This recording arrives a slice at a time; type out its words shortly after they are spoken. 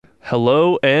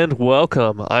Hello and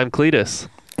welcome. I'm Cletus.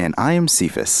 And I am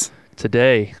Cephas.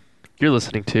 Today, you're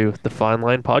listening to the Fine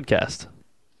Line Podcast.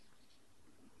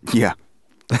 Yeah.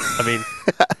 I mean,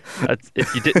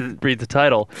 if you didn't read the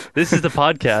title, this is the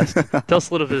podcast. Tell us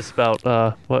a little bit about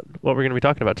what we're going to be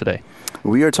talking about today.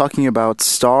 We are talking about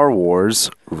Star Wars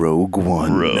Rogue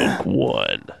One. Rogue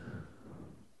One.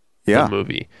 Yeah. The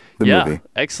movie. The movie.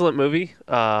 Excellent movie.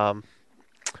 We're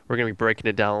going to be breaking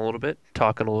it down a little bit,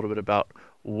 talking a little bit about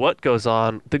what goes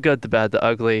on, the good, the bad, the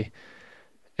ugly,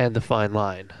 and the fine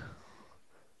line.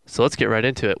 So let's get right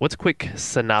into it. What's a quick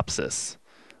synopsis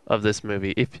of this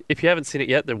movie? If you haven't seen it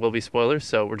yet, there will be spoilers,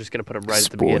 so we're just going to put them right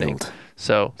at the beginning.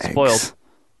 So, spoiled.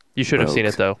 You should have seen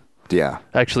it, though. Yeah.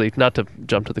 Actually, not to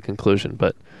jump to the conclusion,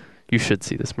 but you should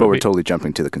see this movie. But we're totally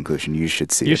jumping to the conclusion. You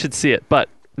should see it. You should see it, but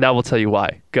now we'll tell you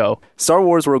why. Go. Star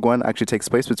Wars Rogue One actually takes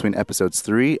place between episodes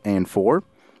 3 and 4.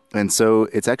 And so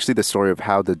it's actually the story of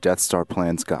how the Death Star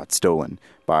plans got stolen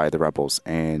by the rebels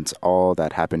and all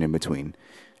that happened in between.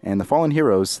 And the fallen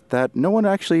heroes that no one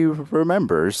actually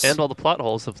remembers. And all the plot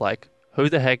holes of, like, who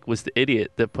the heck was the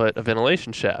idiot that put a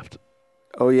ventilation shaft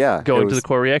Oh, yeah. going to the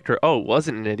core reactor? Oh, it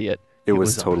wasn't an idiot. It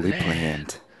was totally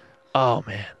planned. Oh,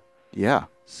 man. Yeah.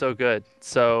 So good.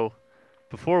 So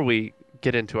before we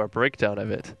get into our breakdown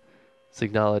of it, let's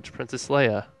acknowledge Princess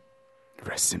Leia.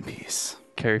 Rest in peace.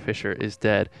 Carrie Fisher is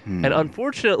dead. And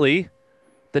unfortunately,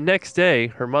 the next day,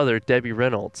 her mother, Debbie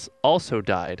Reynolds, also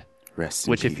died. Rest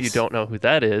in Which, peace. if you don't know who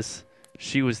that is,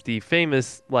 she was the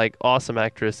famous, like, awesome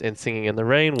actress in Singing in the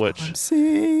Rain, I'm which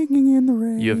singing in the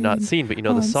rain. you have not seen, but you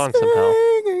know the I'm song somehow.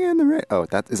 Singing in the rain. Oh,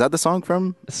 is that the song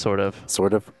from? Sort of.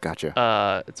 Sort of.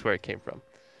 Gotcha. It's where it came from.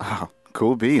 Oh,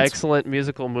 cool beats. Excellent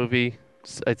musical movie.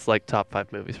 It's like top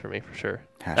 5 movies for me, for sure.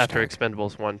 Hashtag. After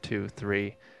Expendables 1, 2,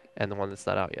 3, and the one that's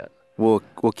not out yet. We'll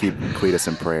keep Cletus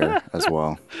in prayer as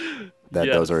well. That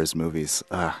Yes. those are his movies.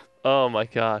 Oh my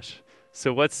gosh.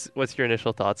 So what's your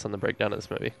initial thoughts on the breakdown of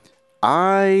this movie?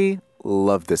 I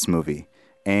love this movie,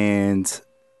 and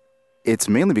it's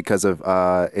mainly because of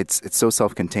it's so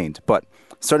self-contained. But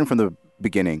starting from the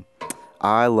beginning,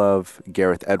 I love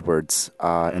Gareth Edwards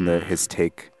and his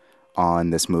take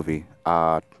on this movie.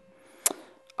 I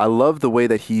love the way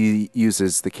that he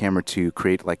uses the camera to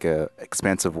create like a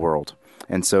expansive world,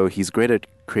 and so he's great at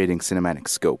creating cinematic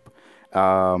scope.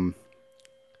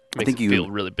 Makes it feel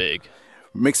really big.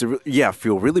 Makes it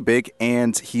feel really big,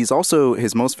 and he's also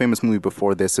his most famous movie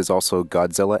before this is also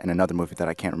Godzilla and another movie that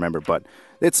I can't remember, but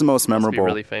it's the most memorable. Must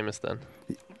be really famous then.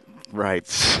 Right.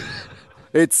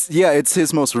 It's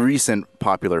his most recent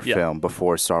popular film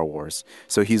before Star Wars.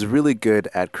 So he's really good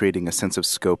at creating a sense of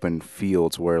scope and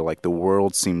fields where like the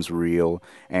world seems real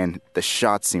and the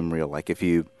shots seem real. Like if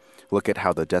you look at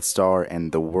how the Death Star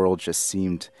and the world just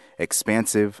seemed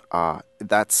expansive,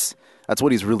 that's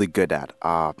what he's really good at.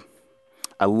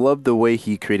 I love the way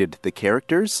he created the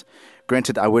characters.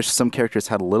 Granted, I wish some characters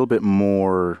had a little bit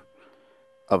more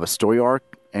of a story arc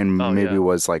and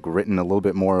was like written a little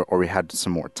bit more, or we had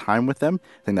some more time with them.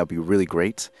 I think that would be really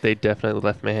great. They definitely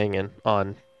left me hanging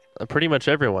on pretty much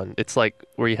everyone. It's like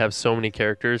where you have so many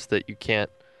characters that you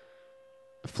can't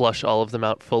flush all of them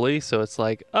out fully. So it's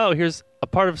like, oh, here's a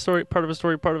part of a story, part of a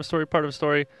story, part of a story, part of a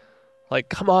story. Like,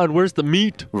 come on, where's the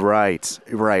meat? Right.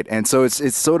 And so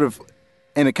it's sort of,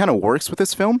 and it kind of works with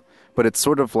this film, but it's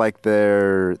sort of like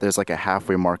there's like a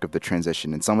halfway mark of the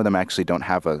transition, and some of them actually don't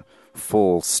have a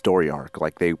full story arc.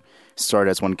 Like they start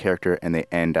as one character and they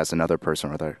end as another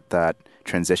person, or that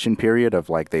transition period of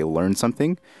like they learn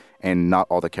something, and not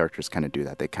all the characters kind of do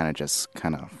that. They kind of just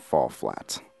fall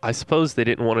flat. I suppose they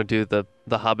didn't want to do the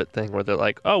Hobbit thing where they're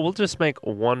like, oh, we'll just make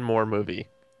one more movie.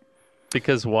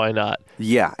 Because why not?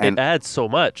 Yeah. And it adds so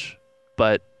much,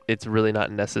 but it's really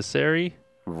not necessary.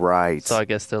 Right. So I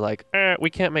guess they're like, we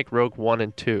can't make Rogue 1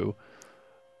 and 2.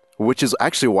 Which is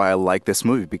actually why I like this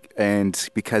movie, and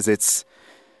because of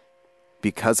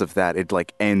that, it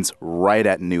like ends right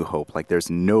at New Hope. Like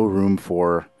there's no room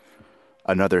for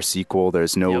another sequel.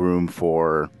 There's no room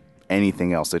for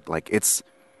anything else. It's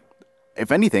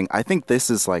if anything, I think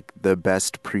this is like the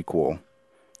best prequel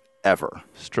ever.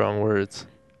 Strong words.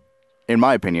 In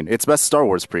my opinion, it's best Star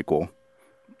Wars prequel.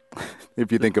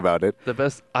 If you think about it. The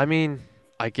best, I mean,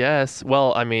 I guess.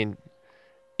 Well, I mean,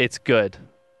 it's good.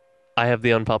 I have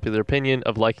the unpopular opinion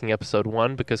of liking Episode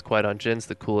 1 because Qui-Gon Jinn's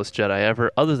the coolest Jedi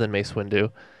ever, other than Mace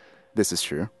Windu. This is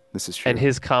true. And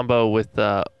his combo with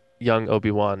young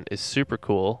Obi-Wan is super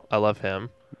cool. I love him.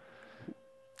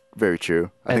 Very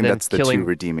true. I think that's the two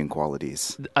redeeming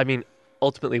qualities. I mean,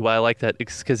 ultimately why I like that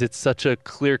is because it's such a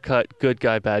clear-cut good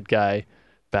guy, bad guy.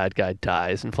 Bad guy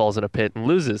dies and falls in a pit and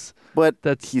loses. But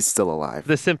he's still alive.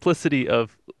 The simplicity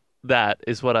of that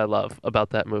is what I love about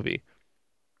that movie.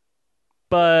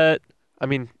 But I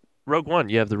mean, Rogue One,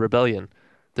 you have the rebellion.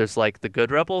 There's like the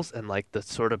good rebels and like the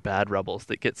sort of bad rebels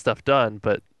that get stuff done,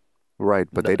 but Right,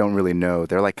 but no, they don't really know.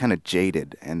 They're like kind of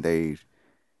jaded and they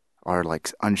are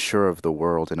like unsure of the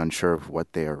world and unsure of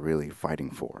what they are really fighting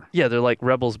for. yeah, they're like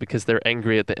rebels because they're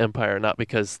angry at the Empire, not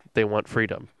because they want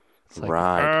freedom. It's like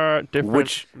Right. different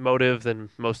Which, motive than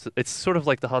most. It's sort of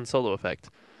like the Han Solo effect.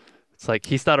 It's like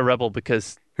he's not a rebel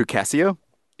because, who, Cassio?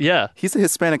 yeah, He's a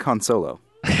Hispanic Han Solo.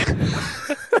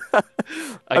 I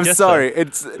I'm guess so. sorry.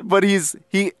 But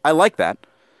he I like that.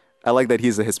 I like that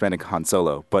he's a Hispanic Han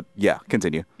Solo. But yeah,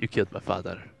 continue. You killed my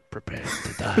father. Prepare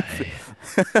to die.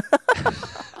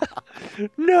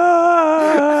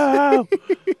 No.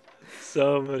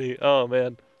 So many. Oh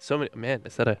man. So many. Man,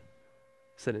 is that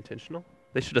intentional?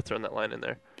 They should have thrown that line in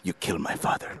there. You killed my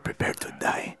father. Prepare to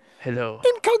die. Hello.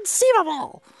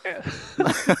 Inconceivable.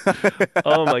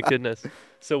 Oh my goodness.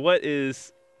 So what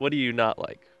do you not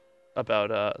like about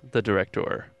the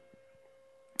director?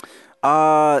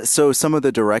 So some of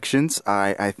the directions,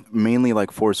 I mainly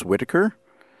like Forrest Whitaker.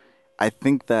 I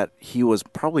think that he was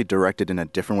probably directed in a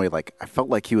different way. Like I felt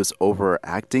like he was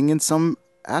overacting in some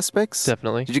aspects.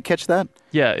 Definitely. Did you catch that?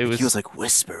 Yeah, it Like he was was like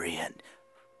whispery and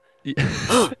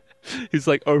he's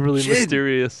like overly Jin.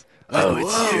 mysterious. Like Oh,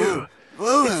 it's whoa, you.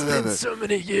 It's been whoa, so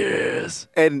many years.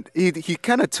 and he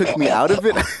kind of took me out of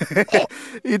it.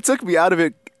 He took me out of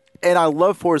it, and I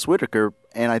love Forrest Whitaker,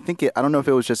 and I don't know if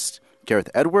it was just Gareth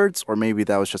Edwards or maybe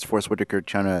that was just Forrest Whitaker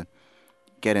trying to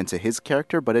get into his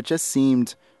character, but it just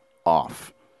seemed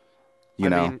off, you I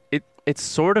know? mean, it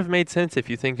sort of made sense if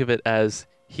you think of it as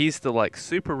he's the like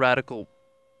super radical,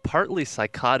 partly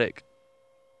psychotic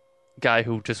guy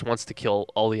who just wants to kill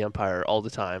all the Empire all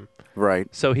the time. Right,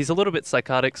 So he's a little bit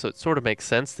psychotic, so it sort of makes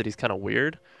sense that he's kind of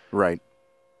weird. right.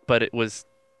 But it was,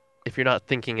 if you're not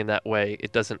thinking in that way,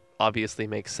 it doesn't obviously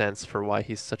make sense for why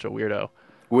he's such a weirdo.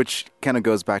 Which kind of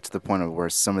goes back to the point of where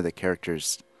some of the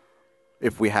characters,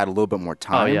 if we had a little bit more Oh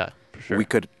time, yeah, for we sure.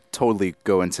 could totally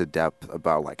go into depth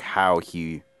about like how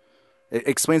it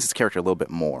explains his character a little bit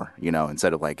more,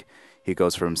 instead of like he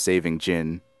goes from saving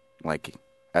Jin like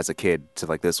as a kid to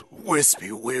like this wispy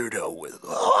weirdo with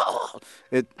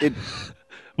it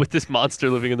With this monster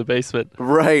living in the basement.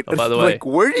 right. Oh, by the way, Like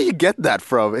where do you get that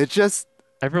from? It just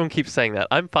everyone keeps saying that.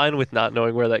 I'm fine with not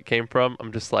knowing where that came from.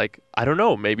 I'm just like, I don't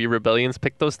know. Maybe rebellions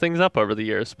picked those things up over the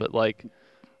years, but like,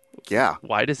 yeah.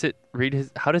 why does it read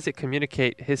his? How does it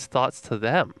communicate his thoughts to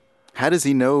them? How does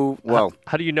he know? Well,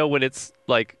 How do you know when it's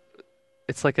like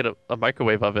a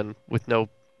microwave oven with no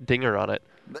dinger on it?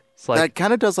 It's that like,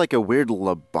 kind of does like a weird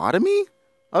lobotomy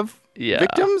of yeah,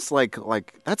 victims. Like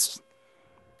that's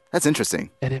interesting.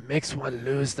 and it makes one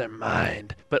lose their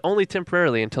mind, but only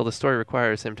temporarily until the story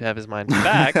requires him to have his mind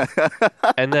back,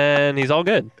 and then he's all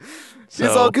good. It's all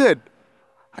So good.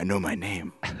 I know my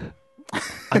name.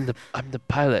 I'm the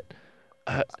pilot.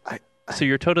 Uh, I, so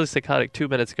you're totally psychotic 2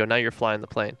 minutes ago. Now you're flying the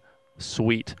plane.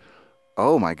 Sweet.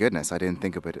 oh my goodness, I didn't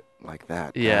think of it like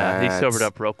that. Yeah, he sobered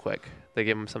up real quick. They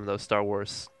gave him some of those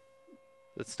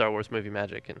that Star Wars movie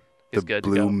magic, and The he's good to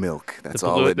blue go. milk. That's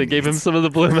all it They gave him needs. some of the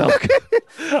blue milk.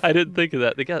 I didn't think of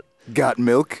that. They got. Got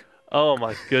milk? Oh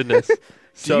my goodness. Do you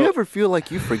So ever feel like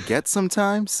you forget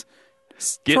sometimes?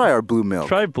 get Try our blue milk.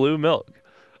 try blue milk.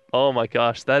 Oh my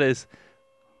gosh, that is.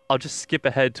 I'll just skip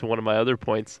ahead to one of my other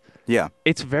points. Yeah,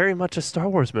 It's very much a Star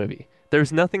Wars movie.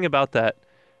 There's nothing about that.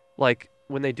 Like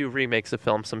when they do remakes of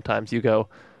films, sometimes you go,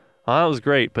 "Oh, that was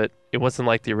great," but it wasn't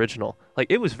like the original. Like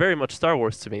it was very much Star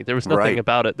Wars to me. There was nothing right,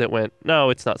 about it that went, "No,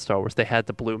 it's not Star Wars." They had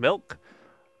the blue milk.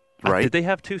 Did right. they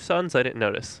have two sons? I didn't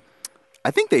notice.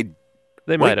 I think they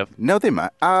They might wait. have. No, they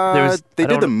might. There was. They I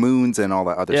did don't. the moons and all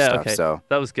that other Yeah. stuff. Okay. So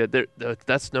That was good.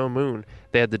 That's no moon.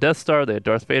 They had the Death Star. They had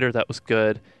Darth Vader. That was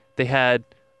good. They had.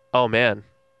 Oh man.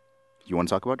 you want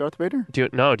to talk about Darth Vader?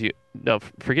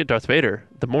 Forget Darth Vader.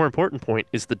 The more important point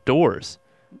is the doors.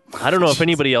 I don't know if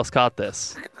anybody else caught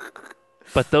this,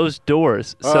 but those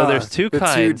doors. So there's two the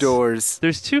kinds. two doors.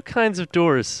 There's two kinds of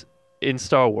doors in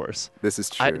Star Wars. This is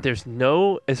true. There's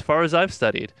no, as far as I've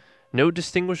studied, no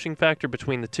distinguishing factor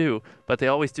between the two, but they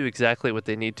always do exactly what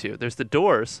they need to. There's the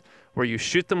doors where you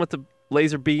shoot them with the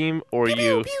laser beam, or Pew,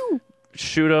 you pew, pew.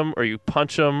 shoot them, or you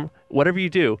punch them. Whatever you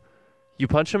do, you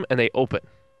punch them and they open.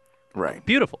 Right.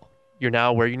 Beautiful. You're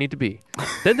now where you need to be.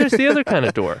 Then there's the other kind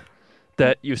of door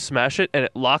that you smash it and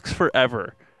it locks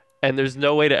forever, and there's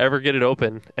no way to ever get it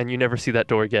open, and you never see that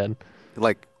door again.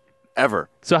 Like ever.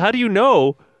 So how do you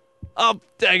know? Oh,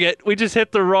 dang it. We just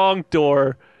hit the wrong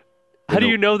door. How do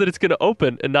you know that it's going to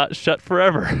open and not shut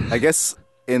forever? I guess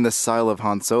in the style of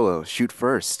Han Solo, shoot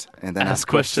first and then Ask ask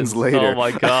questions questions. Oh later.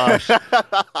 my gosh.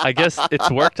 I guess it's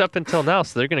worked up until now,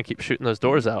 so they're gonna keep shooting those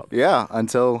doors out. Yeah,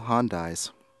 until Han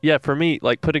dies. Yeah, for me,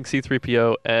 like putting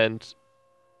C-3PO and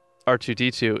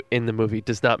R2D2 in the movie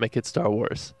does not make it Star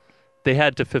Wars. They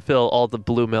had to fulfill all the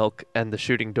blue milk and the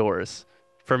shooting doors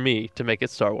for me to make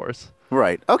it Star Wars.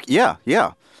 Right. Okay. Yeah.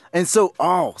 Yeah. And so,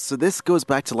 so this goes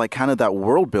back to like kind of that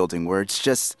world building where it's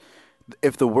just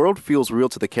if the world feels real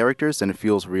to the characters, then it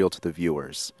feels real to the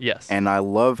viewers. Yes. And I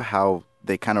love how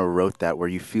they kind of wrote that where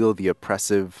you feel the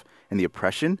oppressive and the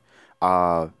oppression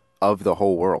of the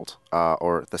whole world,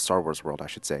 or the Star Wars world, I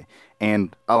should say.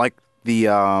 And I like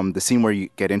the scene where you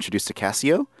get introduced to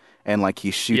Cassio and like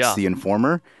he shoots Yeah. the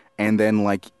informer. And then,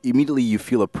 like immediately, you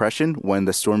feel oppression when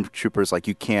the stormtroopers like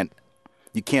you can't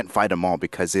fight them all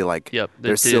because Yep. they're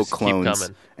They still just keep clones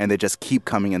coming. and they just keep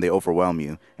coming and they overwhelm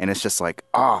you and it's just like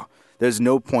there's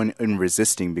no point in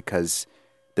resisting because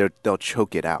they'll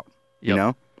choke it out, you Yep.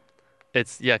 know.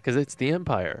 Because it's the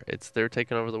Empire. They're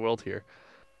taking over the world here.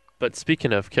 But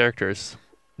speaking of characters,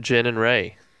 Jin and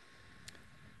Rey.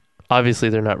 Obviously,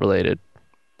 they're not related.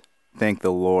 Thank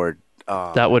the Lord.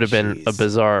 That Oh would have been a jeez.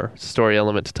 bizarre story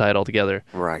element to tie it all together.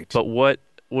 Right. But what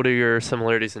are your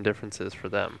similarities and differences for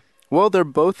them? Well, they're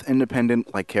both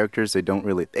independent like characters. They don't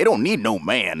need no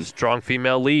man. Strong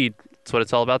female lead. That's what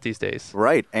it's all about these days.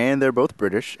 Right. And they're both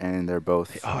British and they're They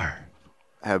both are.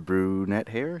 have brunette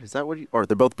hair. Is that what you or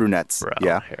they're both brunettes. Brown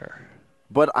Yeah. hair.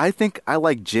 But I think I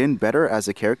like Jin better as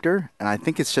a character, and I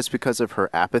think it's just because of her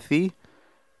apathy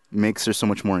makes her so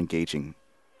much more engaging.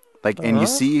 Like, and you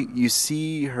Uh,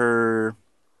 see her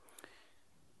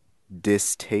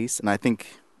distaste, and I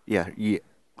think, yeah.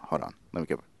 Hold on, let me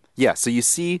get. Yeah, so you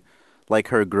see, like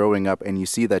her growing up, and you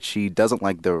see that she doesn't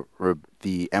like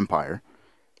the Empire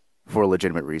for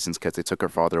legitimate reasons because they took her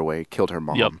father away, killed her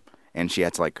yep. mom, and she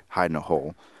had to like hide in a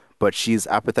hole. But she's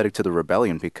apathetic to the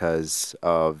rebellion because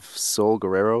of Sol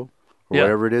Guerrero or Yeah.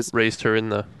 whatever it is. Raised her in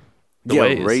the Yeah,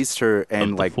 ways raised her of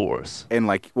and the like Force.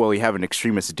 well, you have an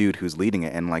extremist dude who's leading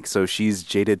it, and like so she's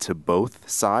jaded to both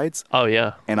sides. Oh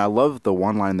yeah. And I love the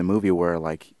one line in the movie where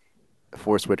like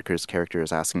Forrest Whitaker's character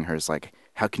is asking her, is like,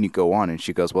 "How can you go on?" And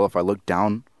she goes, "Well, if I look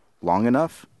down long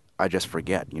enough, I just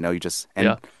forget. You know, you just." And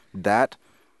Yeah. that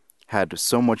had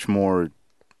so much more.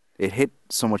 It hit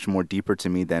so much more deeper to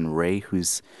me than Ray,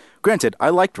 who's granted, I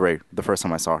liked Ray the first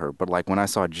time I saw her, but like when I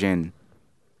saw Jin,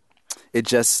 it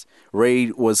just Ray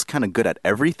was kind of good at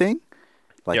everything.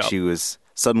 Like Yep. she was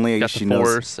suddenly Got the she knows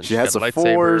Force and she she's has got a the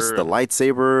force, lightsaber the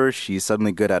lightsaber. She's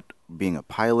suddenly good at being a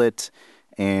pilot,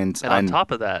 and and on I top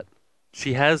of that,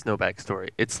 she has no backstory.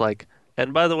 It's like,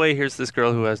 and by the way, here's this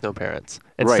girl who has no parents.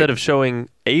 right, Instead of showing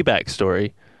a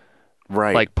backstory,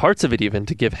 right, like parts of it even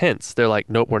to give hints, they're like,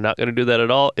 nope, we're not going to do that at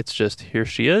all. It's just here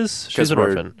she is. She's because an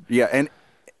orphan. and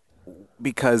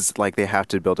because like they have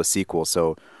to build a sequel,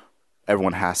 so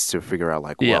everyone has to figure out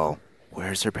like, Yeah. well,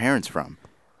 where's her parents from?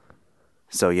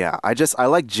 So yeah, I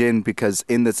like Jin because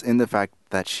in the fact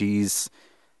that she's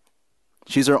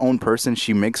her own person.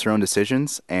 She makes her own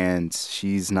decisions, and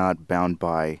she's not bound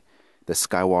by the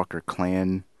Skywalker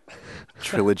clan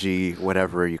trilogy,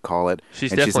 whatever you call it.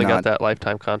 She's And she's definitely got not that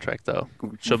lifetime contract though.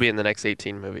 She'll be in the next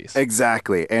 18 movies.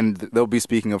 exactly, and they'll be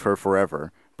speaking of her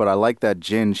forever. But I like that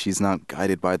Jin. She's not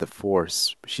guided by the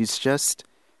Force. She's just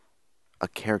a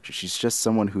character. She's just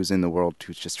someone who's in the world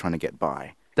who's just trying to get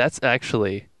by. That's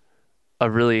actually a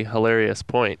really hilarious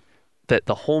point that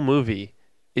the whole movie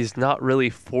is not really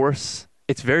force.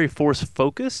 It's very force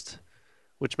focused,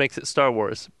 which makes it Star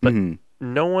Wars, but Hmm.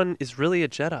 no one is really a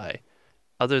Jedi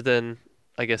other than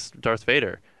I guess Darth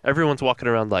Vader. Everyone's walking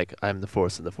around like I'm the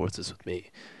force and the force is with me.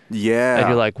 And you're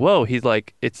Yeah, like, "Whoa,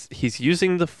 he's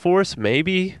using the force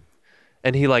maybe."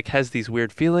 And he like has these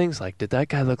weird feelings like, "Did that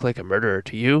guy look like a murderer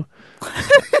to you?"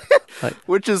 Like,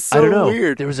 which is I don't so know.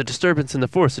 weird. There was a disturbance in the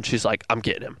force and she's like, "I'm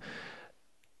getting him."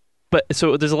 But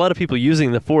so there's a lot of people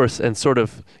using the Force and sort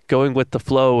of going with the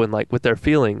flow and like with their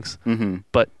feelings, Hmm.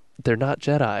 but they're not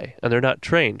Jedi and they're not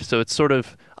trained. So it's sort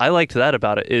of I liked that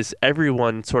about it is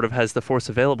everyone sort of has the Force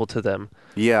available to them,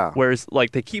 Yeah, whereas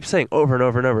like they keep saying over and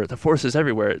over and over, the Force is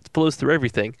everywhere. It flows through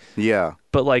everything. yeah.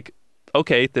 But like,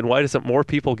 okay, then why doesn't more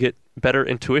people get better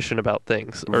intuition about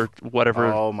things or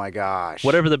Oh my gosh.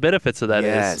 whatever the benefits of that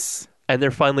is? Yes. And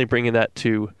they're finally bringing that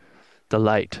to the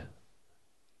light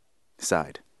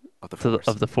Side of the to Force.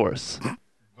 of the Force.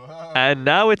 And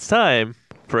now it's time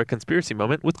for a conspiracy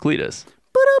moment with Cletus.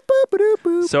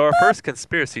 Ba-da-ba-ba-da-boop. So our first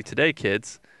conspiracy today,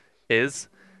 kids, is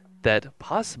that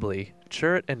possibly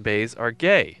Chirrut and Baze are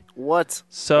gay. What?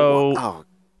 So, Oh,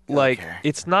 like, okay.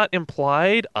 it's not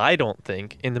implied, I don't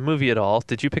think, in the movie at all.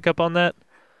 Did you pick up on that?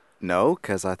 No,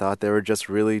 because I thought they were just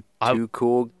really I two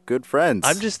cool, good I'm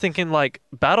friends. just thinking like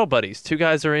battle buddies. Two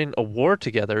guys are in a war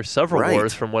together, several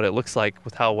wars Right, from what it looks like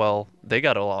with how well they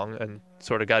got along and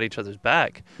sort of got each other's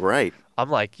back. right, I'm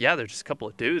like, yeah, they're just a couple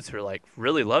of dudes who are like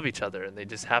really love each other and they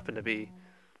just happen to be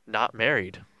not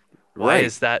married. Why right.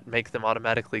 does that make them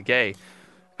automatically gay?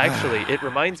 Actually, it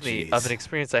reminds me of an Jeez.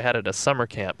 experience I had at a summer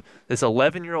camp. This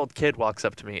 11-year-old kid walks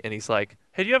up to me and he's like,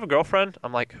 "Hey, do you have a girlfriend?"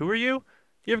 I'm like, "Who are you?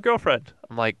 You have a girlfriend?"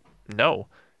 I'm like, "No."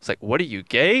 He's like, "What are you,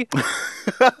 gay?"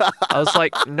 I was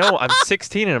like, "No, I'm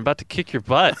 16 and I'm about to kick your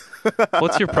butt.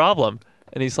 What's your problem?"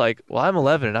 And he's like, "Well, I'm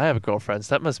 11 and I have a girlfriend,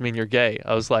 so that must mean you're gay."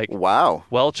 I was like, Wow.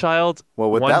 "Well, child, Well,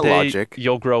 with one that day logic,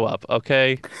 you'll grow up,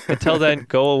 okay? Until then,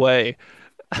 go away."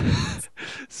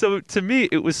 So to me,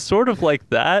 it was sort of like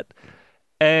that.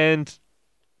 And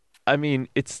I mean,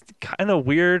 it's kind of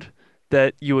weird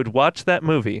that you would watch that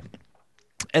movie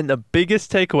and the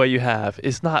biggest takeaway you have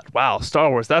is not, wow, Star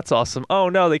Wars, that's awesome. Oh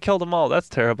no, they killed them all. That's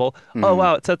terrible. Oh hmm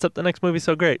wow, it sets up the next movie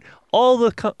so great. All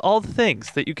the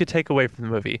things that you could take away from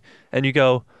the movie and you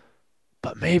go,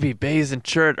 but maybe Baze and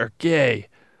Chert are gay.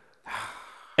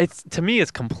 It's to me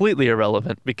it's completely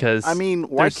irrelevant I because mean,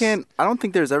 why there's can't, I don't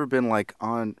think there's ever been like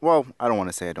on, well, I don't want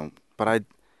to say I don't, but I,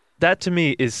 that to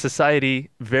me is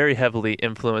society very heavily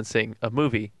influencing a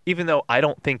movie, even though I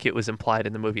don't think it was implied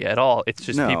in the movie at all. It's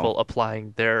just no. people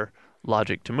applying their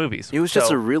logic to movies. It was just a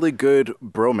So, really good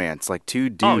bromance, like two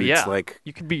oh dudes, yeah, like,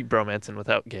 you can be bromancing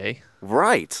without gay.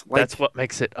 right. That's Like, what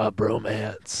makes it a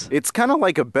bromance. it's kind of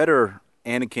like a better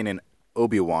Anakin and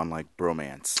Obi-Wan, like,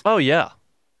 bromance. Oh yeah,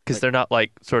 because Like, they're not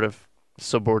like sort of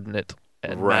subordinate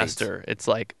and right. master. It's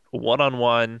like one on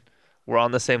one. We're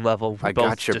on the same level. We I both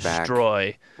got your back.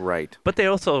 destroy. Right. But they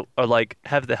also are like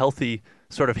have the healthy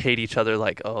sort of hate each other.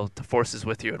 Like, oh, the force is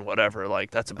with you and whatever.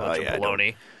 Like that's a Oh bunch of yeah, don't.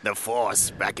 baloney. The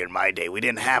Force. Back in my day, we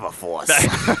didn't have a Force.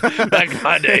 Back back in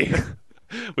my day,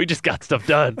 we just got stuff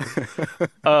done.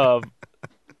 Um.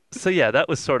 So yeah, that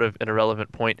was sort of an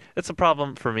irrelevant point. It's a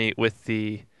problem for me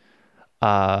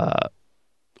uh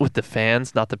with the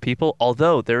fans, not the people.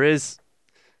 Although there is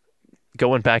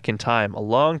going back in time, a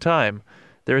long time,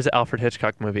 there is an Alfred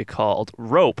Hitchcock movie called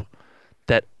Rope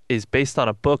that is based on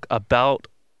a book about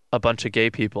a bunch of gay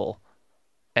people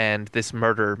and this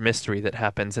murder mystery that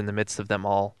happens in the midst of them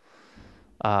all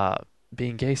uh,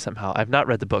 being gay somehow. I've not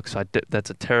read the book, so that's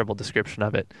a terrible description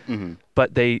of it. hmm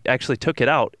But they actually took it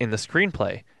out in the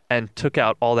screenplay and took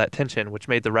out all that tension, which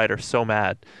made the writer so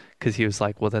mad because he was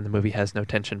like, well, then the movie has no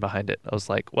tension behind it. I was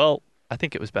like, well, I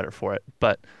think it was better for it,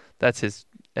 but that's his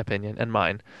opinion and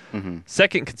mine. hmm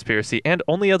Second conspiracy, and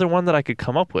only other one that I could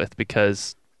come up with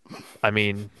because, I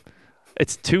mean,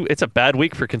 it's a bad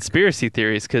week for conspiracy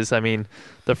theories because I mean,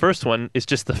 the first one is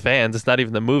just the fans, it's not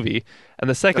even the movie, and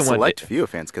the A second one, select few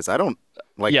fans, because I don't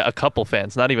like. yeah, a couple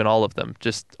fans, not even all of them,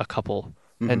 just a couple.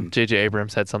 hmm And J.J.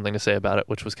 Abrams had something to say about it,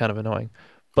 which was kind of annoying.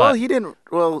 Well, But he didn't.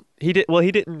 Well,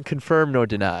 he didn't confirm nor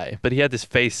deny, but he had this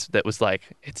face that was like,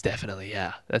 it's definitely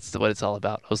yeah, that's what it's all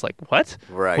about. I was like, what?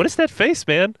 What right. is that face,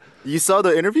 man? You saw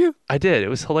the interview? I did. It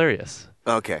was hilarious.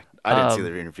 Okay, I didn't see the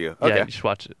Um, interview. yeah, Okay, you should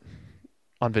watch it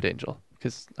on VidAngel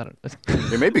because I don't.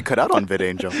 it may be cut out on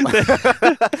VidAngel.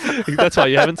 That's why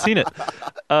you haven't seen it.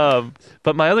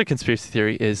 But my other conspiracy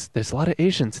theory is there's a lot of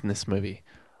Asians in this movie.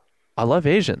 I love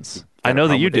Asians. I Got a know that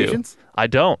problem you with do. Asians? I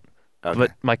don't. Okay.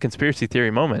 But my conspiracy theory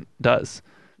moment does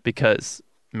because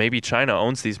maybe China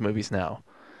owns these movies now.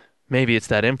 Maybe it's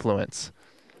that influence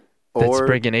that's Or,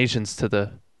 bringing Asians to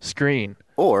the screen.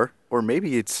 or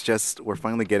maybe it's just we're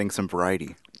finally getting some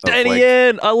variety of Danny like,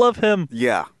 Yen, I love him.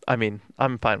 yeah, I mean,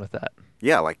 I'm fine with that.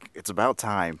 yeah, like it's about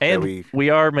time that And we. we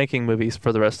are making movies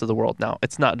for the rest of the world now.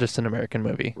 It's not just an American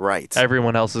movie. Right,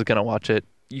 Everyone else is going to watch it.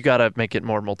 You got to make it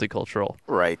more multicultural.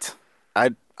 right.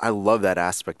 I love that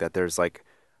aspect that there's like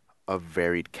a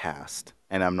varied cast,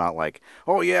 and I'm not like,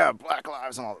 oh yeah, Black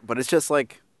Lives and all, but it's just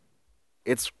like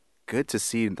it's good to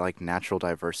see like natural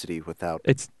diversity without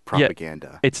It's yeah,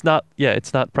 propaganda. it's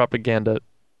not propaganda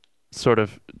sort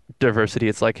of diversity.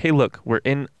 It's like, hey, look, we're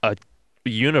in a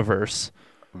universe.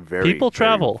 Very, People very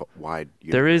travel. wide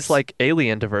There is universe. like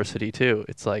alien diversity too.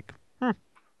 It's like,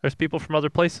 there's people from other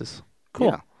places. Cool.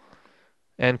 Yeah.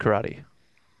 And karate.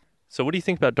 So what do you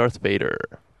think about Darth Vader?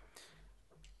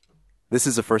 This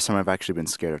is the first time I've actually been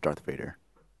scared of Darth Vader.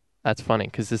 That's funny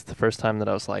because this is the first time that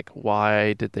I was like,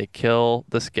 why did they kill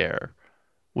the scare?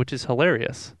 Which is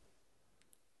hilarious.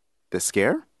 The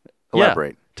scare? Yeah.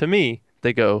 Elaborate. To me,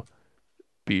 they go,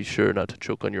 be sure not to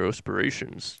choke on your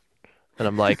aspirations. And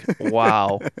I'm like,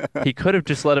 wow. He could have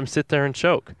just let him sit there and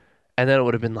choke. And then it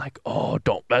would have been like, oh,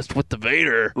 don't mess with the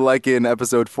Vader. Like in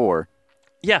episode 4.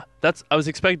 Yeah, I was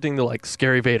expecting the like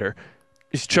scary Vader.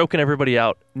 He's choking everybody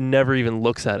out, never even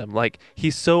looks at him. Like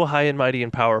he's so high and mighty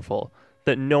and powerful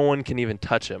that no one can even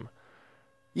touch him.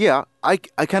 Yeah, I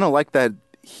kind of like that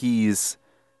he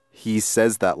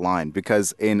says that line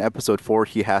because in episode 4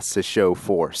 he has to show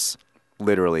force,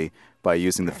 literally by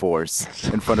using the force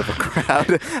in front of a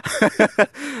crowd.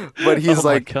 But Oh he's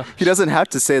my like he gosh. doesn't have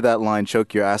to say that line,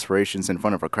 choke your aspirations in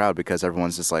front of a crowd because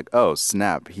everyone's just like, "Oh,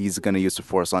 snap, he's going to use the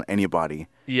force on anybody."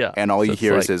 Yeah. And all So you it's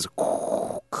hear is like, his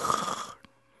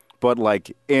but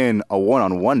like in a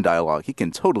one-on-one dialogue, he can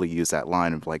totally use that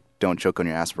line of like, "Don't choke on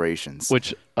your aspirations."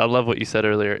 which I love what you said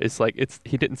earlier. It's like it's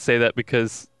he didn't say that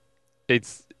because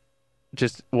it's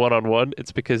just one on one.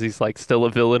 It's because he's like still a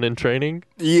villain in training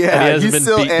and he Yeah, hasn't he's been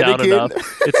still beat down Anakin.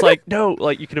 enough. It's like no,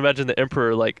 like you can imagine the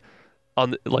emperor like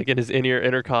on the, like in his in-ear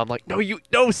intercom like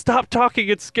no stop talking.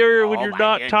 It's scarier when Oh you're my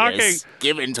not talking. goodness.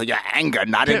 Give in to your anger,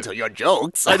 not Give into your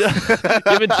jokes. I know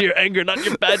give into your anger, not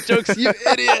your bad jokes, you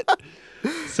idiot.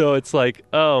 So it's like,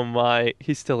 oh my,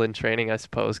 he's still in training, I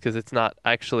suppose, because it's not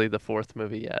actually the fourth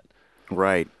movie yet.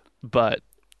 Right. But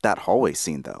That hallway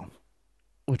scene, though.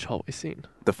 which hallway scene?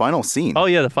 The final scene. Oh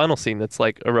yeah, the final scene. That's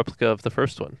like a replica of the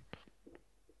first one.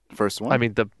 First I one.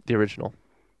 mean the original.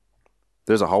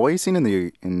 There's a hallway scene in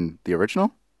the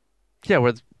original? Yeah,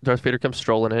 where Darth Vader comes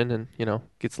strolling in and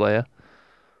gets Leia.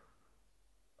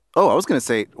 Oh, I was gonna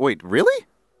say, wait, really?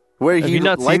 Where Have he you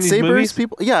not seen these lightsabers movies?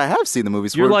 people? Yeah, I have seen the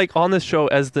movies You're where, like on this show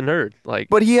as the nerd. Like,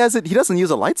 but he hasn't. He doesn't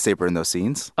use a lightsaber in those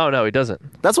scenes. oh no, he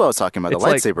doesn't. That's what I was talking about. The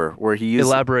It's like lightsaber where he used.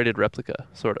 elaborated replica,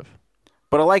 sort of.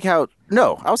 But I like how.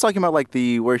 No, I was talking about like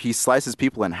the where he slices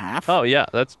people in half. Oh yeah,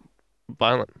 that's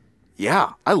violent.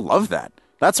 Yeah, I love that.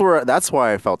 That's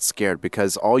why I felt scared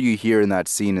because all you hear in that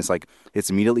scene is like it's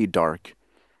immediately dark,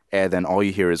 and then all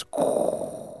you hear is,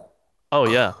 Oh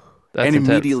yeah, and that's intense.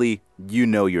 immediately you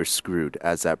know you're screwed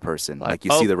as that person. Like, Like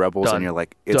you see oh, the rebels, and done, you're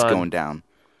like, it's done. going down,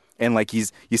 and like you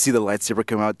see the lightsaber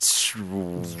come out,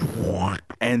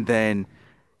 and then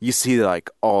you see like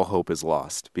all hope is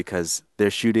lost because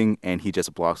they're shooting, and he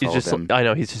just blocks He's all of just, them. I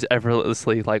know, he's just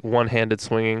effortlessly like one-handed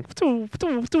swinging,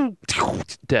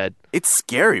 dead. It's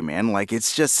scary, man. Like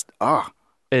it's just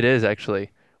It is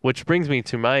actually, which brings me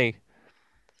to my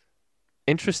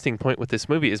interesting point with this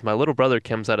movie is my little brother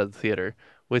comes out of the theater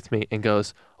with me and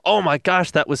goes, "Oh my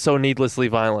gosh, that was so needlessly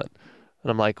violent." And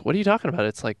I'm like, "What are you talking about?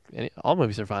 It's like all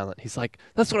movies are violent." He's like,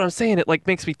 "That's what I'm saying. It like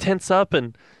makes me tense up."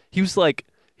 And he was like,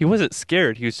 he wasn't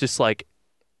scared. He was just like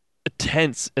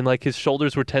tense and like his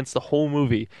shoulders were tense the whole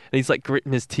movie. And he's like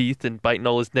gritting his teeth and biting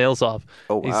all his nails off.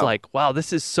 oh And he's wow, like, "Wow,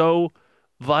 this is so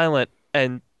violent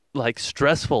and like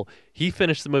stressful." He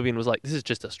finished the movie and was like, "This is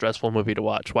just a stressful movie to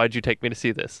watch. Why'd you take me to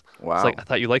see this?" It's like, wow. "I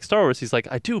thought you liked Star Wars." He's like,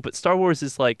 "I do, but Star Wars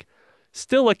is like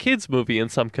still a kids movie in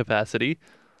some capacity."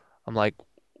 I'm like,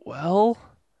 "Well,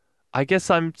 I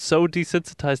guess I'm so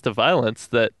desensitized to violence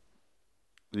that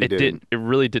You didn't. it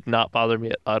really did not bother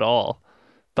me at all."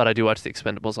 But I do watch the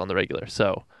Expendables on the regular,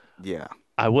 so Yeah.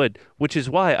 I would, which is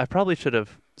why I probably should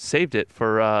have saved it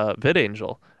for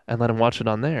VidAngel and let him watch it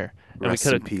on there. And we Rest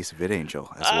could in have. peace,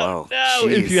 VidAngel, as Oh well. no!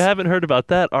 If you Jeez. haven't heard about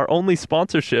that, our only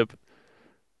sponsorship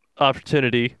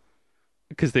opportunity,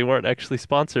 because they weren't actually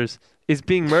sponsors, is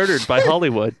being murdered by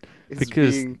Hollywood It's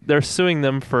because being. they're suing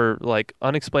them for like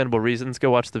unexplainable reasons.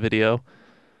 Go watch the video.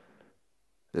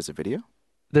 There's a video?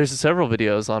 There's several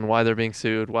videos on why they're being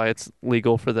sued, why it's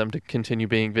legal for them to continue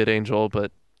being VidAngel,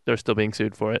 but they're still being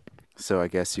sued for it. So I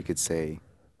guess you could say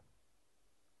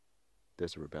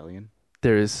there's a rebellion,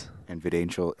 There's and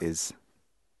VidAngel is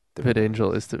the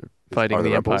VidAngel is are fighting the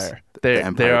the rebels? Empire. The They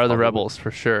Empire of are the Hollywood? rebels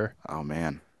for sure. Oh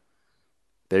man.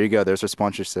 There you go. There's our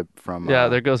sponsorship from Yeah,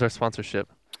 there goes our sponsorship.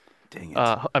 dang it.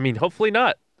 I mean, hopefully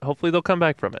not. Hopefully they'll come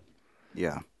back from it.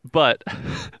 Yeah, But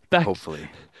back hopefully.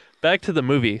 back to the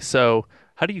movie. So,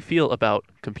 how do you feel about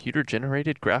computer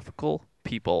generated graphical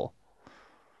people?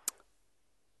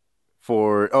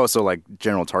 So like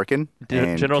General Tarkin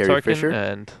and General Carrie Tarkin Fisher,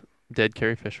 and dead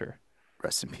Carrie Fisher.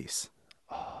 rest in peace.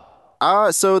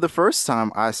 So the first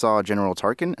time I saw General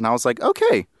Tarkin and I was like,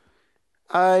 okay.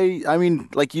 I mean,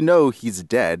 like he's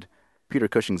dead. Peter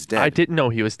Cushing's I dead. didn't know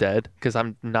he was dead because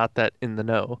I'm not that in the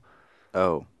know.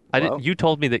 Oh, I didn't. well. You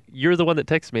told me that you're the one that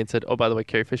texted me and said, "Oh, by the way,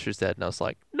 Carrie Fisher's dead," and I was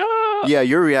like, "No." Yeah,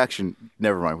 your reaction.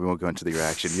 Never mind. We won't go into the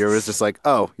reaction. Yours was just like,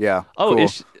 oh yeah, Oh, cool.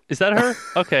 is that her?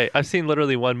 Okay, I've seen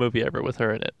literally one movie ever with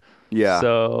her in it, Yeah,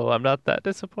 so I'm not that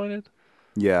disappointed.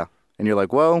 yeah. And you're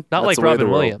like, well, Not that's like the way of the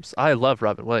Robin world. Williams. I love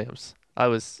Robin Williams. I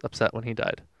was upset when he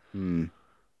died, Hmm.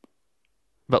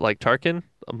 but like Tarkin,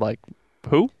 I'm like,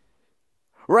 who?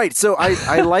 Right. So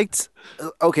I liked.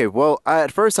 Okay. Well,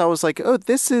 at first I was like, oh,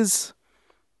 this is.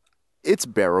 it's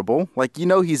bearable. Like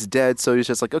he's dead, so it's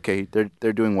just like okay,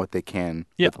 they're doing what they can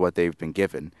Yeah, with what they've been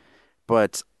given.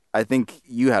 But I think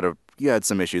you had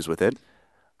some issues with it.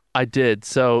 I did.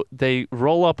 So they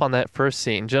roll up on that first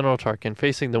scene, General Tarkin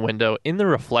facing the window in the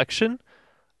reflection.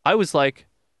 I was like,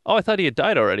 "Oh, I thought he had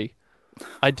died already."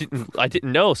 I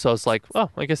didn't know, so I was like, "Oh,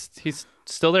 I guess he's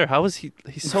still there. How is he?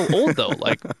 He's so old though.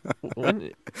 Like,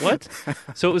 when? What?"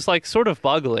 So it was like sort of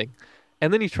boggling,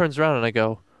 and then he turns around and I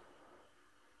go,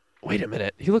 "Wait a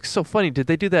minute. He looks so funny. Did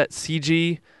they do that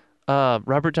CG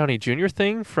Robert Downey Jr.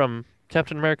 thing from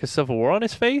Captain America: Civil War on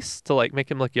his face to like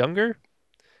make him look younger?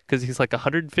 Because he's like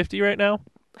 150 right now."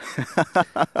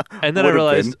 And then I Would have been.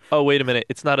 realized, oh, wait a minute.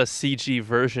 It's not a CG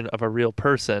version of a real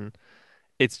person.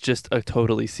 It's just a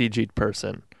totally CG'd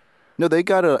person. No, they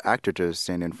got an actor to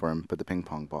stand in for him, put the ping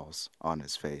pong balls on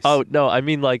his face. Oh, no, I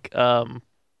mean like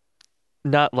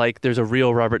not like there's a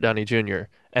real Robert Downey Jr.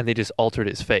 and they just altered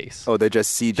his face. Oh, they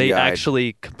just They CGI'd.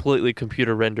 actually completely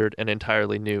computer rendered an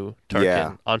entirely new Yeah,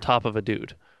 Tarkin on top of a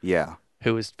dude yeah,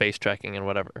 who was face tracking and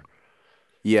whatever.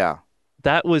 yeah.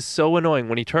 That was so annoying.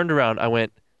 When he turned around, I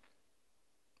went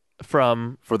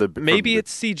from For maybe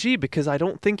it's CG because I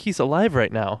don't think he's alive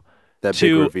right now that big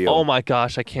to oh reveal. my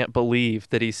gosh, I can't believe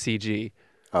that he's CG.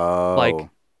 Like Oh,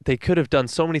 they could have done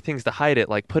so many things to hide it,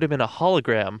 like put him in a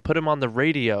hologram, put him on the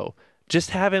radio,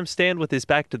 just have him stand with his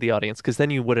back to the audience because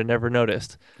then you would have never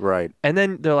noticed. right, And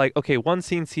then they're like, okay, one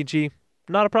scene CG,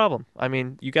 not a problem. I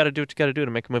mean, you got to do what you got to do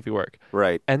to make a movie work.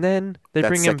 right. And then they That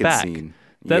bring him second back. scene.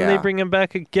 Then they Yeah. bring him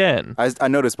back again. I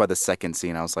noticed by the second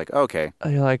scene, I was like, okay,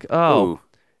 And you're like, oh, ooh,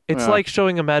 it's yeah, like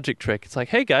showing a magic trick. It's like,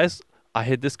 hey guys, I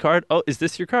hid this card. Oh, is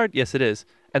this your card? Yes, it is.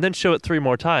 And then show it three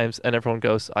more times, and everyone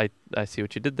goes, I see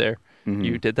what you did there. hmm,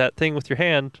 You did that thing with your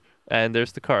hand, and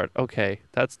there's the card. Okay,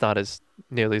 that's not as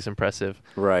nearly as impressive.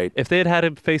 right, If they had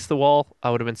him face the wall, I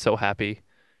would have been so happy.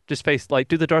 Just face like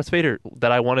do the Darth Vader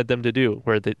that I wanted them to do,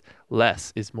 where the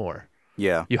less is more.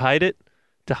 yeah, You hide it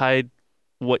to hide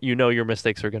what you know your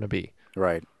mistakes are going to be.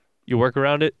 right. You work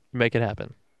around it, make it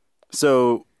happen.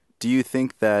 So, do you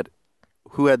think that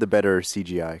who had the better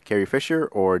CGI, Carrie Fisher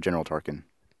or General Tarkin?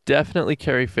 Definitely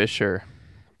Carrie Fisher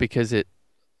because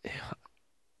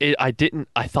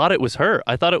I thought it was her.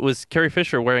 I thought it was Carrie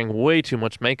Fisher wearing way too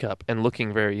much makeup and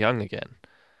looking very young again.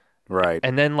 Right,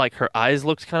 And then like her eyes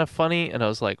looked kind of funny and I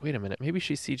was like, "Wait a minute, maybe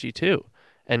she's CG too."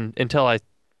 And until I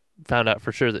found out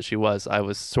for sure that she was, I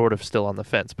was sort of still on the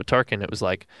fence. But Tarkin, it was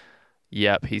like,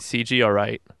 "Yep, he's CG all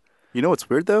right." You know what's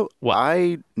weird though? What?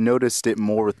 I noticed it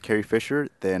more with Carrie Fisher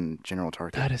than General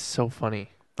That Tarkin. is so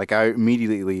funny. Like I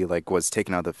immediately like was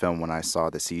taken out of the film when I saw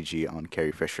the CG on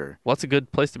Carrie Fisher. Well, that's a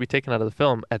good place to be taken out of the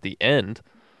film at the end.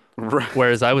 Right.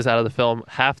 Whereas I was out of the film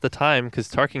half the time because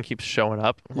Tarkin keeps showing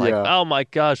up. I'm like, Yeah. oh my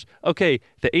gosh. Okay,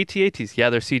 the AT-ATs, yeah,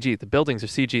 they're CG. The buildings are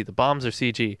CG. The bombs are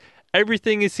CG.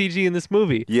 Everything is CG in this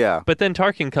movie. Yeah. But then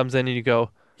Tarkin comes in and you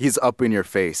go, He's up in your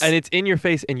face. and it's in your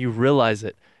face and you realize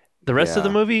it. The rest of the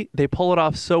Yeah. movie, they pull it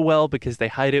off so well because they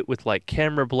hide it with like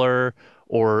camera blur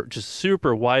or just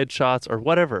super wide shots or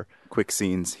whatever. Quick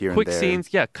scenes here and Quick there. scenes,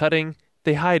 yeah, cutting.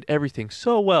 They hide everything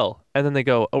so well. And then they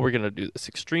go, oh, we're going to do this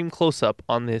extreme close up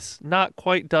on this not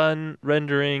quite done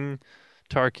rendering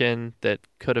Tarkin that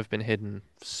could have been hidden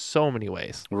so many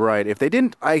ways. Right. If they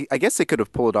didn't, I guess they could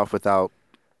have pulled it off without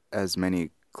as many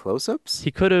close-ups.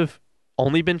 He could have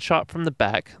only been shot from the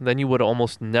back. Then you would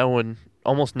almost no one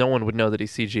would know that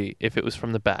he's CG if it was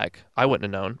from the back. I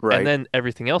wouldn't have known. And Right. then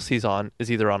everything else he's on is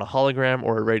either on a hologram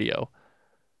or a radio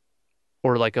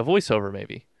or like a voiceover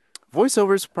maybe.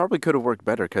 Voiceovers probably could have worked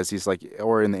better because he's like,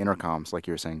 or in the intercoms, like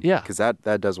you were saying. Yeah. Because that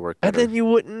does work And better. then you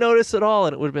wouldn't notice at all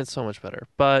and it would have been so much better.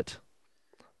 But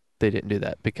they didn't do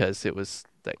that because it was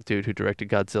that dude who directed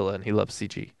Godzilla and he loves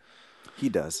CG. He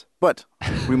does. But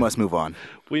we must move on.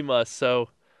 We must. So,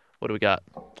 what do we got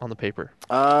on the paper?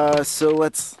 So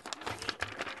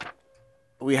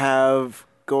we have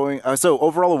going. So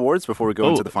overall awards before we go Oh,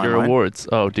 into the fine your line. awards.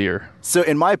 Oh dear. So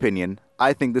in my opinion,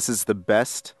 I think this is the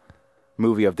best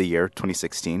movie of the year,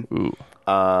 2016. Ooh.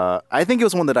 I think it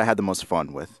was one that I had the most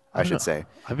fun with. I don't know. should say.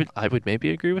 I would maybe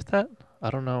agree with that. I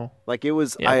don't know. Like it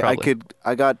was. Yeah, probably.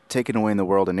 I got taken away in the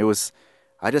world, and it was.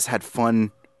 I just had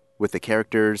fun with the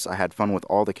characters. I had fun with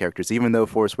all the characters, even though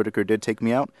Forrest Whitaker did take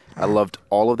me out. I loved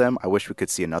all of them. I wish we could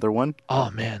see another one. Oh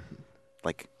man,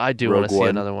 Like I do want Rogue to see One,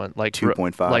 another one. Like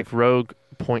 2.5. like Rogue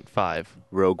point five,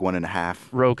 Rogue 1.5.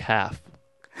 Rogue half,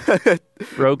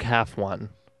 Rogue half one,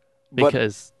 But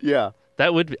because yeah.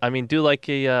 that would I mean do like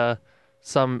a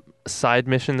some side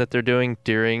mission that they're doing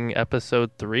during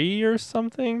episode 3 or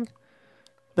something.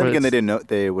 Then Where again, they it's- didn't know.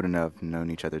 They wouldn't have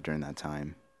known each other during that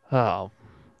time. Oh,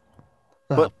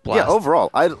 Oh, But yeah, blast. overall,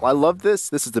 I love this.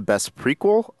 This is the best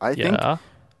prequel, I think. Yeah.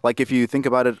 Like if you think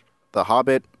about it, The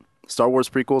Hobbit, Star Wars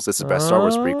prequels, it's the best Star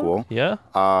Wars prequel. Yeah.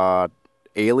 Uh,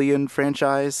 Alien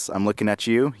franchise, I'm looking at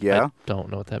you. I Yeah. don't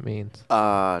know what that means.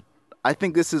 Uh, I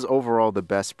think this is overall the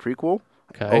best prequel,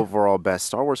 Okay. overall best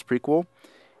Star Wars prequel,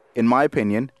 in my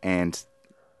opinion. And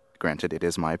granted, it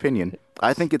is my opinion.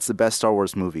 I think it's the best Star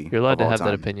Wars movie You're allowed of to all have that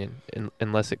time. opinion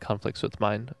unless it conflicts with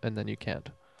mine, and then you can't.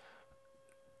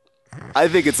 I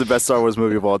think it's the best Star Wars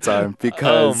movie of all time Oh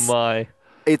because my.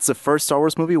 it's the first Star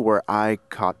Wars movie where I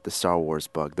caught the Star Wars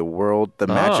bug. The world, the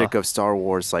magic Ah, of Star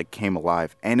Wars like came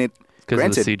alive. And it,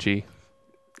 because of the granted, CG.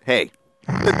 hey,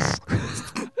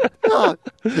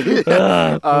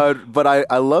 Ah, but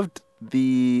I loved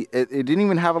it didn't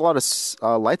even have a lot of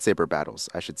lightsaber battles,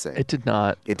 I should say. it did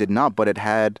not. It did not, but it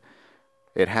had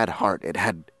heart, it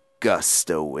had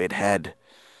gusto, it had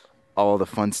all the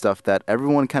fun stuff that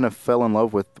everyone kind of fell in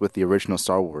love with the original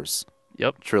Star Wars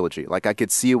Yep. trilogy. Like I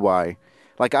could see why.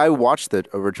 Like I watched the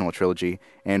original trilogy,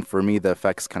 and for me, the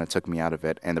effects kind of took me out of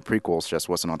it, and the prequels just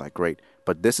wasn't all that great.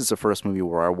 But this is the first movie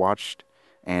where I watched,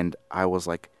 and I was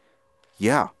like,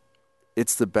 yeah,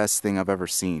 it's the best thing I've ever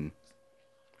seen.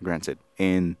 Granted,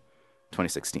 in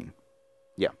 2016.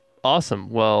 Yeah. Awesome.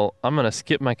 Well, I'm going to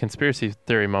skip my conspiracy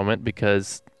theory moment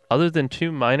because other than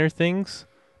two minor things,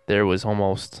 there was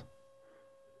almost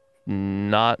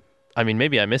not. I mean,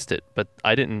 maybe I missed it, but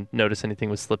I didn't notice anything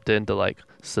was slipped in to like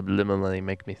subliminally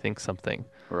make me think something.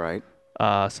 Right.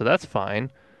 So that's fine.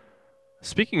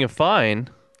 Speaking of fine,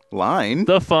 Line.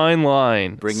 the fine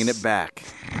line. Bringing it back.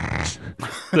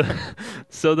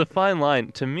 So the fine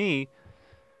line to me,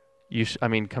 I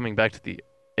mean, coming back to the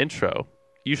intro,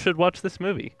 you should watch this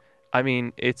movie. I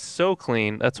mean, it's so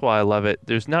clean. That's why I love it.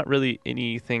 There's not really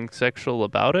anything sexual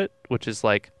about it, which is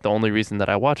like the only reason that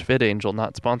I watch VidAngel,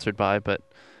 not sponsored by, but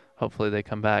hopefully they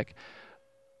come back.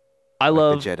 I Like the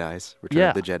love, Jedi's. Return of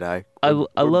yeah, the Jedi. We're,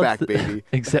 I we're love back, baby.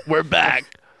 we're back,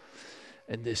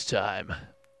 and this time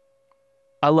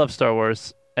I love Star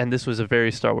Wars, and this was a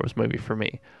very Star Wars movie for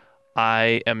me.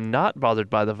 I am not bothered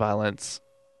by the violence,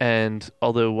 and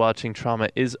although watching trauma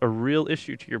is a real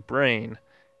issue to your brain,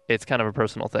 it's kind of a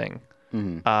personal thing.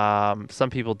 Hmm. Some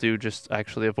people do just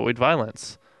actually avoid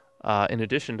violence, in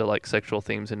addition to like sexual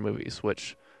themes in movies,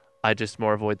 which I just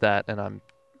more avoid that, and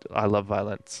I love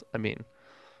violence. I mean,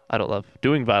 I don't love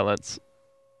doing violence,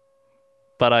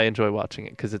 but I enjoy watching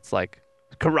it because it's like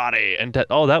karate and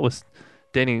oh, that was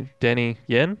Danny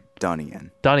Yen, Donnie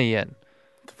Yen. Donnie Yen.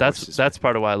 The That's Force is that's with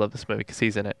part of why I love this movie because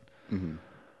he's in it. me.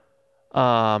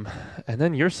 Um, and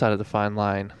then your side of the fine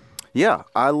line. Yeah,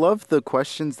 I love the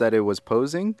questions that it was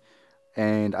posing,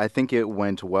 and I think it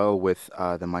went well with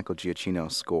the Michael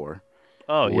Giacchino score,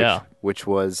 Oh which yeah. which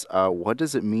was what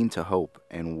does it mean to hope,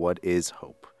 and what is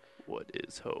hope, What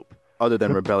is hope? other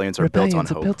than rebellions are built on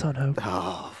Rebellions are hope. built on hope.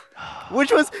 Oh.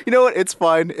 Which was, you know what? It's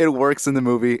fine. It works in the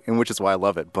movie, and which is why I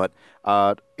love it. But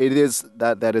it is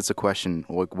that is a question.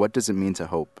 Like, what does it mean to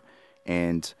hope,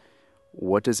 and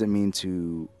what does it mean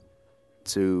to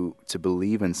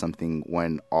believe in something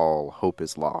when all hope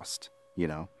is lost? You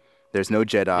know, there's no Yeah.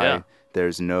 Jedi,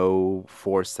 there's no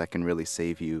force that can really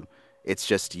save you. It's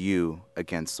just you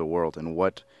against the world. And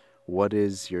what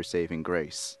is your saving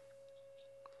grace?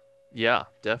 Yeah,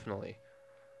 definitely.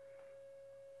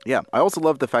 Yeah, I also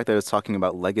love the fact that it was talking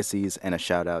about legacies and a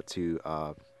shout out to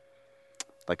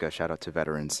like a shout out to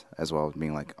veterans as well,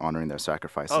 being like honoring their Oh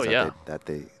sacrifices that yeah.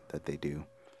 they do.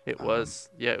 It Um, was.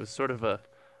 Yeah, it was sort of a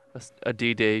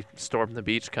D-Day storm the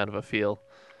beach kind of a feel. 'Cause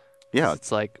yeah,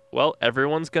 it's like, well,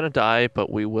 everyone's gonna die,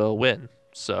 but we will win.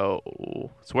 So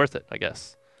it's worth it, I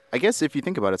guess. I guess if you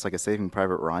think about it, it's like a Saving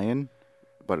Private Ryan,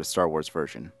 but a Star Wars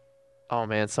version. Oh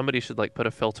man, somebody should like put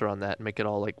a filter on that and make it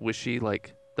all like wishy,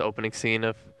 like the opening scene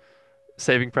of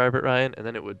Saving Private Ryan, and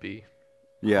then it would be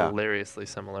Yeah, hilariously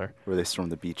similar. where they storm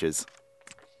the beaches.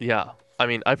 Yeah. I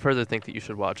mean, I further think that you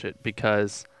should watch it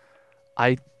because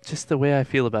I just the way I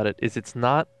feel about it is it's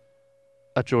not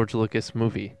a George Lucas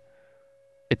movie.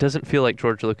 It doesn't feel like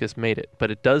George Lucas made it,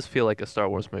 but it does feel like a Star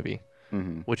Wars movie,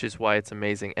 Hmm. which is why it's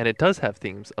amazing. And it does have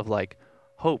themes of like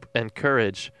hope and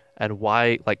courage and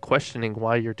why like questioning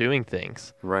why you're doing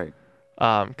things. Right.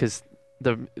 Because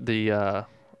the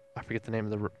I forget the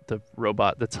name of the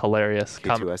robot that's hilarious.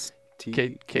 K2ST,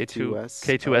 K2 K2S,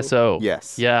 K2SO.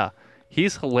 Yes. Yeah.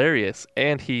 He's hilarious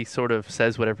and he sort of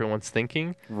says what everyone's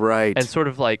thinking and Right. sort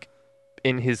of like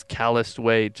in his calloused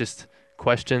way just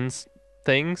questions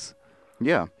things.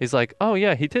 Yeah. He's like, "Oh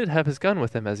yeah, he did have his gun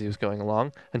with him as he was going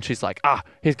along." And she's like, "Ah,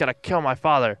 he's going to kill my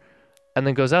father." And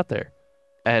then goes out there.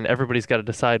 And everybody's got to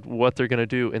decide what they're going to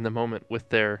do in the moment with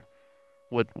their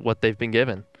what they've been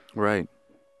given. Right.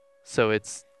 So it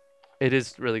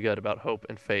is really good about hope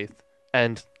and faith.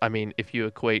 And I mean, if you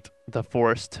equate the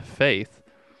force to faith,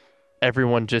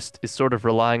 everyone just is sort of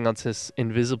relying on this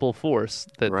invisible force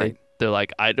that Right. they're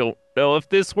like, I don't know if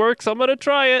this works. I'm gonna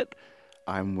try it.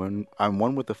 I'm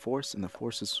one with the Force, and the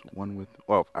Force is one with.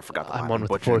 Well, I forgot the I'm line. one I'm with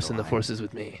the butchering the force, and the line. force is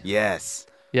with me. Yes.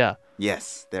 Yeah,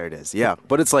 Yes, there it is. but Yeah,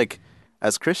 but it's like,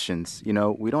 as Christians,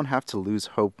 we don't have to lose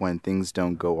hope when things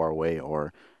don't go our way,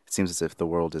 or it seems as if the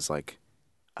world is like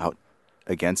out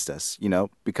against us,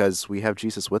 because we have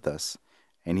Jesus with us,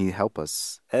 and he yeah,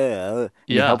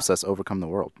 helps us overcome the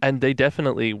world. and they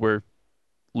definitely were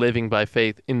living by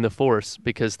faith in the force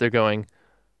because they're going.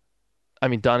 I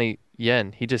mean, Donnie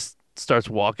Yen, he just starts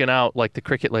walking out like the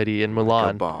cricket lady in Like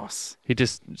a Mulan. boss. He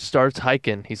just starts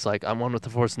hiking. He's like, I'm one with the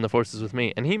force, and the force is with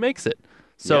me, and he makes it.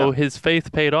 So Yeah. his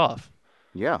faith paid off,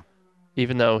 Yeah.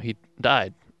 even though he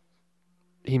died.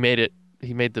 He made it.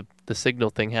 He made the signal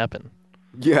thing happen.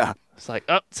 Yeah. It's like,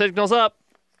 oh, signal's up,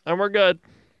 and we're good.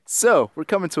 So we're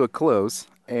coming to a close,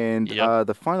 and Yep.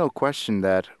 the final question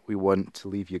that we want to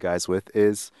leave you guys with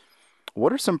is,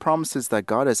 what are some promises that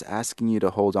God is asking you to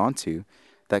hold on to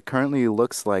that currently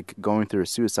looks like going through a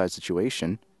suicide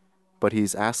situation, but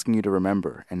He's asking you to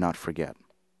remember and not forget?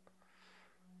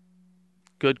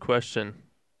 Good question.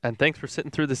 And thanks for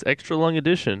sitting through this extra long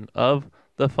edition of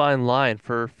The Fine Line.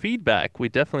 For feedback, we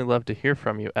definitely love to hear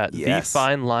from you at Yes.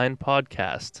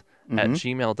 thefinelinepodcast at Mm-hmm.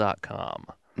 gmail.com.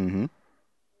 Mm-hmm.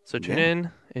 So tune Yeah.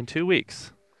 in 2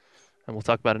 weeks and we'll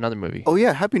talk about another movie. Oh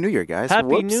yeah, Happy New Year, guys. Happy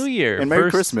New Whoops. Year. And Merry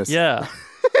First, Christmas. yeah,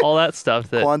 all that stuff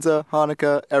that Kwanzaa,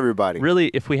 Hanukkah, everybody. really,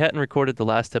 if we hadn't recorded the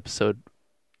last episode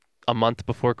a month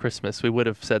before Christmas, we would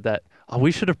have said that. Oh,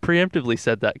 we should have preemptively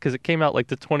said that because it came out like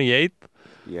the 28th.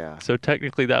 Yeah. So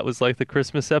technically, that was like the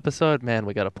Christmas episode. Man,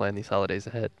 we got to plan these holidays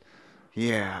ahead.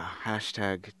 Yeah.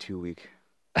 Hashtag 2 week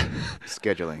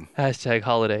scheduling. Hashtag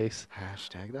holidays.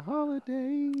 Hashtag the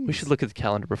We should holidays. look at the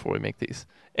calendar before we make these.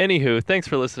 Anywho, thanks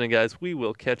for listening, guys. We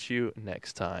will catch you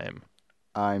next time.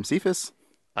 I'm Cephas.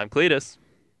 I'm Cletus.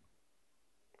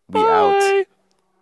 We out. Bye.